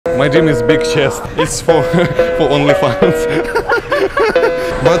My dream is big chest. It's for only fans.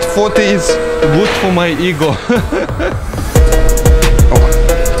 But 40 is good for my ego. Oh,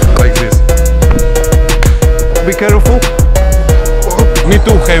 like this. Be careful. Oh, me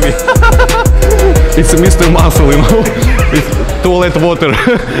too heavy. It's Mr. Muscle, you know. It's toilet water.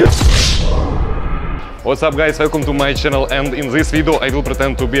 What's up guys, welcome to my channel, and in this video I will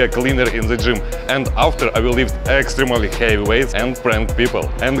pretend to be a cleaner in the gym, and after I will lift extremely heavy weights and prank people.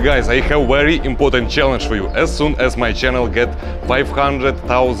 And guys, I have very important challenge for you. As soon as my channel get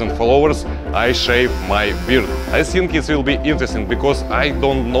 500,000 followers, I shave my beard. I think it will be interesting because I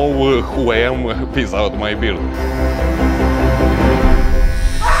don't know who I am without my beard.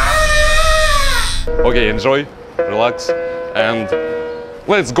 Okay, enjoy, relax, and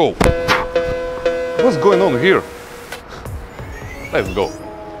let's go! What's going on here? Let's go.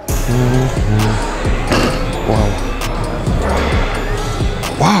 Wow.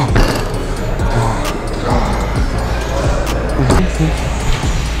 Wow.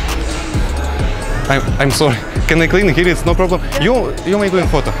 I'm sorry. Can I clean here? It's no problem. You may do in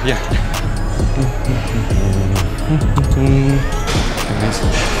photo. Yeah.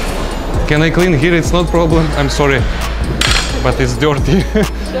 Can I clean here? It's not problem. I'm sorry, but it's dirty.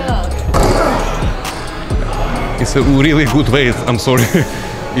 Sure. It's a really good weight, I'm sorry.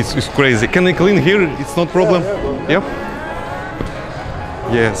 It's crazy. Can I clean here? It's not problem? Yep.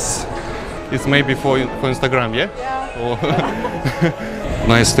 Yes. It's maybe for Instagram, yeah? Yeah. Oh.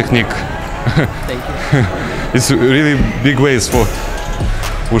 Nice technique. Thank you. It's really big weights for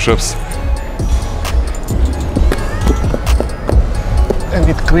push-ups. And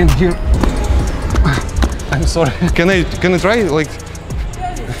it clean here. I'm sorry. Can I try like?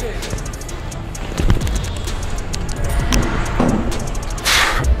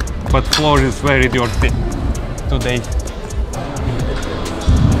 But floor is very dirty today.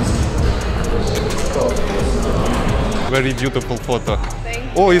 Very beautiful photo.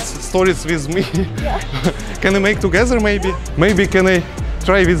 Oh, it's stories with me. Yeah. Can I make together maybe? Maybe can I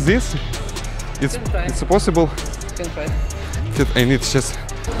try with this? It's possible. You can try. I need just.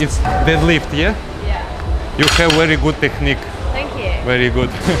 It's deadlift, yeah? Yeah. You have very good technique. Thank you. Very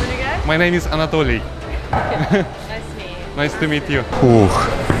good. My name is Anatoly. Okay. Nice to meet you. Nice to meet you.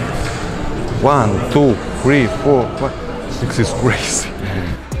 1, 2, 3, 4, 5, 6 is crazy.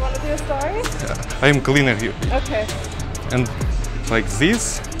 You want to do a story? I am cleaner here. Okay. And like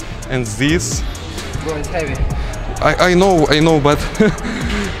this and this. Bro, it's heavy. I know, but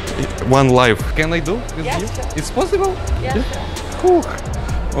one life. Can I do with you? Sure. It's possible? Yeah. Sure.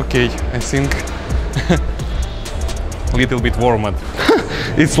 Okay, I think a little bit warmed.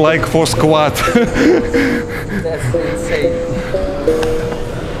 It's like for squat. That's insane.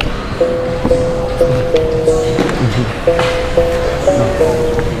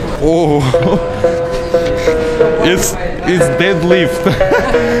 Oh, it's deadlift.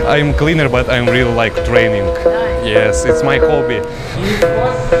 I'm cleaner, but I'm really like training. Nice. Yes, it's my hobby.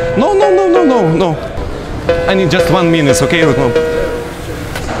 No. I need just 1 minute, okay? Oh,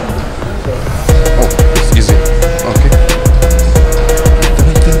 it's easy. Okay.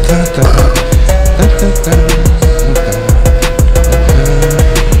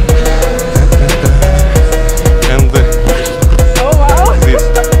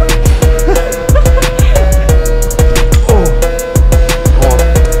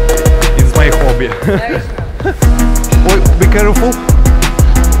 Oh, be careful.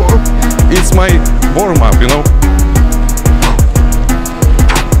 It's my warm-up, you know.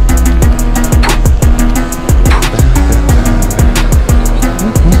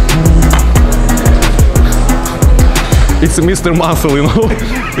 It's Mr. Muscle, you know.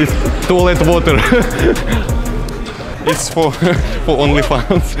 It's toilet water. It's for only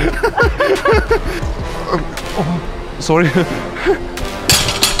fans. Oh, sorry.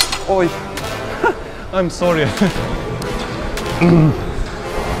 Oi. I'm sorry.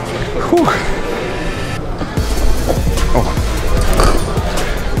 Oh,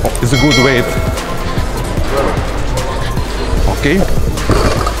 it's a good weight. Okay.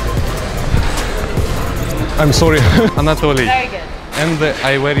 I'm sorry, Anatoly. Very good. And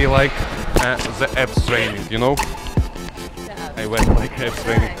I very like the abs training, you know? I very like abs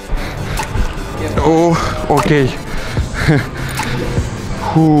training. Oh, okay.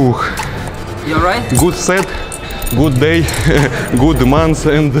 You alright? Good set, good day, good month,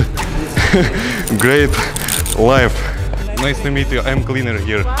 and great life. Nice to meet you. I'm cleaner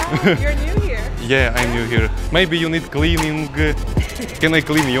here. Wow, you're new here. Yeah, I'm new here. Maybe you need cleaning. Can I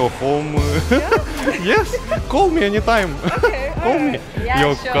clean your home? Yeah. Yes, call me anytime. Okay, call me. Yeah,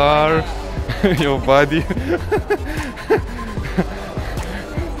 your sure, car, your body.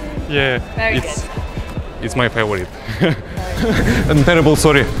 Yeah, Very it's my favorite. I'm terrible,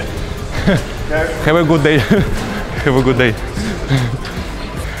 sorry. Have a good day. Have a good day.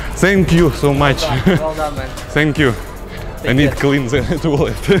 Thank you so much. Well done, man. Thank you. I need to clean the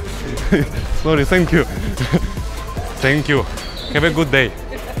toilet. Sorry, thank you. Thank you. Have a good day.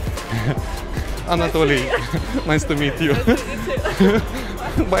 Anatoly, nice to meet you.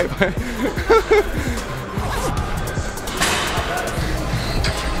 Bye bye.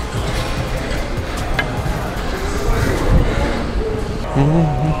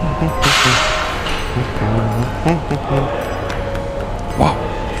 Wow.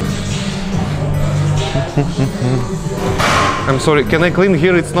 I'm sorry, can I clean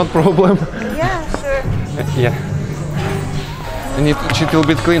here? It's not problem. Yeah, sure. Yeah. I need a little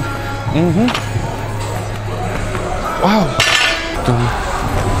bit clean. Wow.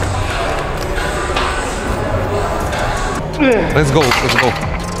 Let's go.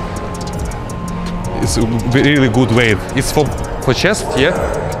 It's a really good weight. It's for chest, yeah?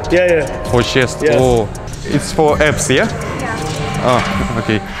 Yeah. For chest. Yes. Oh, it's for abs, yeah? Yeah. Oh,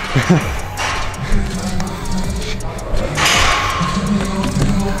 okay.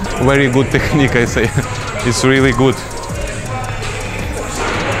 Very good technique, I say. It's really good.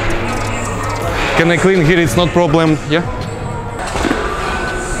 Can I clean here? It's not problem, yeah?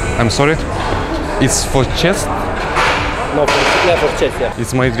 I'm sorry. It's for chest? No, for chest, yeah.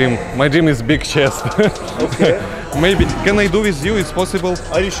 It's my dream. My dream is big chest. Okay. Maybe. Can I do with you? It's possible?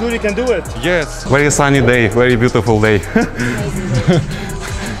 Are you sure you can do it? Yes. Very sunny day, very beautiful day.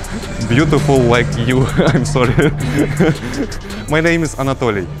 Beautiful like you. I'm sorry. My name is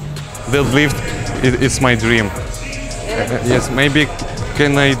Anatoly. Deadlift is my dream. Yes, maybe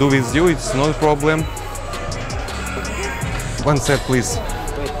can I do with you? It's no problem. One set, please.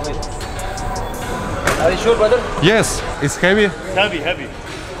 Wait. Are you sure, brother? Yes, it's heavy. Heavy.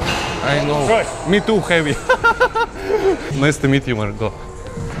 I know. Try. Me too, heavy. Nice to meet you, Margot.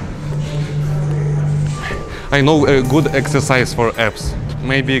 I know a good exercise for abs.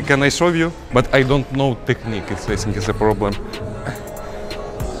 Maybe can I show you? But I don't know technique. I think it's a problem.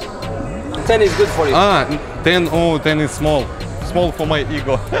 10 is good for you. 10. Oh, 10 is small. Small for my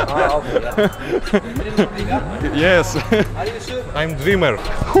ego. Okay. Yes. Are you sure? I'm dreamer.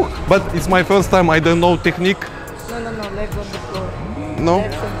 But it's my first time. I don't know technique. No, legs on the floor. No.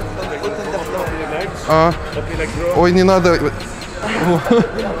 Legs on the floor. Foot on the floor. Okay, like grow. Ой, не надо.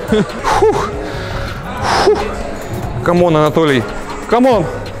 Come on, Anatoly. Come on.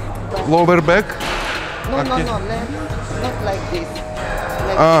 Lower back. No, legs. Not like this.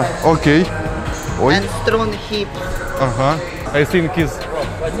 Legs like Okay. Ой. and strong hip. I think it's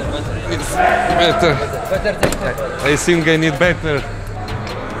better. I think I need better.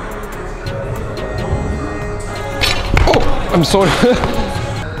 Oh, I'm sorry.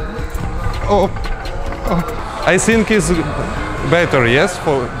 Oh, I think it's better, yes,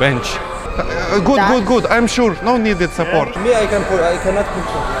 for bench. Good. I'm sure. No needed support. Me, I cannot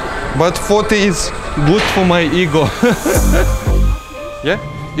control. But 40 is good for my ego. Yeah,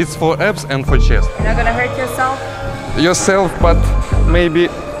 it's for abs and for chest. You're not gonna hurt yourself? But maybe.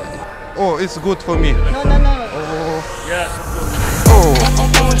 Oh, it's good for me. No.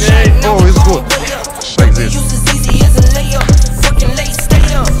 Oh, it's good. Like this.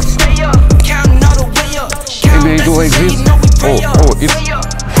 Maybe I do like this. Oh, it's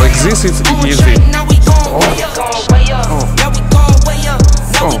like this. It's easy.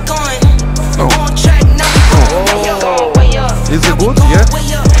 Is it good? Yeah.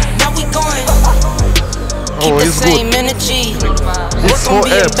 Oh, it's good. It's for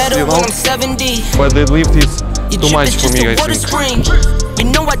abs, you know. But the lift is too much for me, I think. You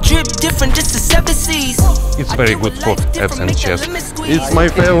know I drip different, just the 7 C's. It's very good for abs and chest. It's my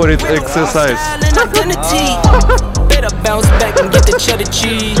favorite exercise. Better bounce back and get the cheddar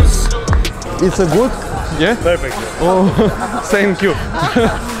cheese. It's a good? Yeah? Perfect. Oh, thank you.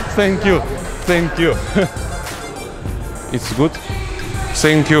 Thank you. It's good?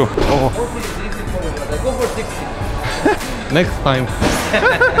 Thank you. Oh. Go for 60. Next time.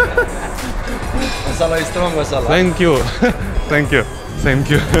 Masala is strong, masala. Thank you.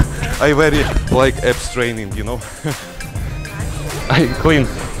 I very like abs training, you know. I clean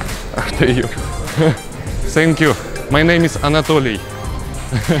after you. Thank you. My name is Anatoly.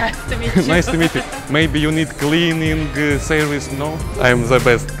 Nice to meet you. Nice to meet you. Maybe you need cleaning service, no? I'm the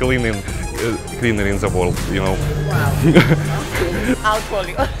best cleaner in the world, you know. Wow. I'll call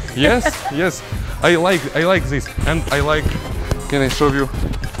you. Yes. I like this, and I like. Can I show you?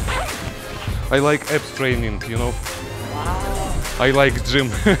 I like abs training, you know. Wow. I like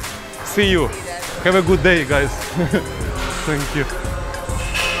gym. See you. Have a good day, guys. Thank you.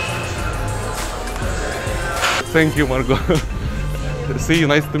 Thank you, Margot. See you,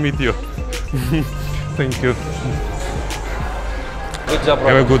 nice to meet you. Thank you. Good job,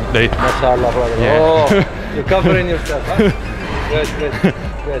 brother. Have a good day. MashaAllah, brother. Yeah. Oh, you're covering yourself, huh? Good, good,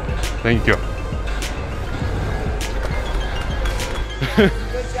 good. Thank you.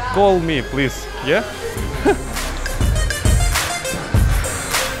 Call me, please. Yeah?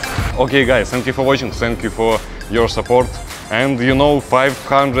 Okay, guys, thank you for watching. Thank you for your support. And you know,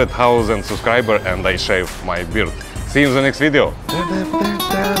 500,000 subscribers and I shave my beard. See you in the next video.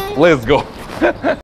 Let's go.